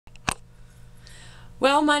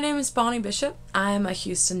Well, my name is Bonnie Bishop. I'm a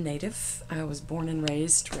Houston native. I was born and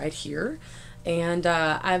raised right here. And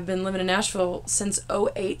I've been living in Nashville since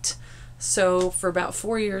 '08. So for about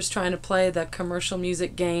 4 years trying to play the commercial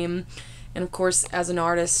music game. And of course, as an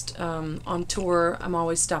artist on tour, I'm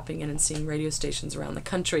always stopping in and seeing radio stations around the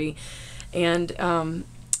country. And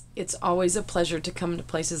it's always a pleasure to come to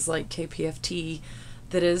places like Kpft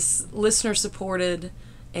that is listener supported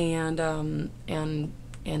and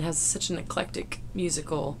has such an eclectic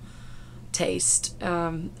musical taste.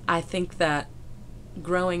 I think that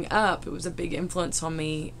growing up, it was a big influence on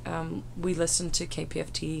me. We listened to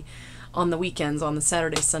Kpft on the weekends, on the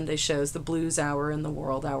Saturday, Sunday shows, the Blues Hour and the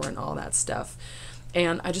World Hour and all that stuff.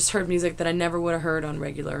 And I just heard music that I never would have heard on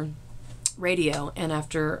regular radio. And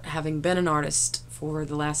after having been an artist for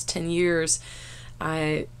the last 10 years,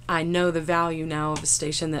 I know the value now of a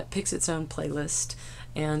station that picks its own playlist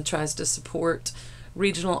and tries to support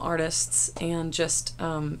regional artists and just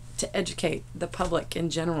to educate the public in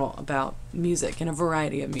general about music and a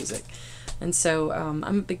variety of music. And so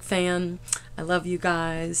I'm a big fan. I love you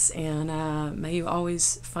guys, and may you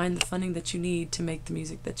always find the funding that you need to make the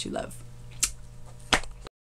music that you love.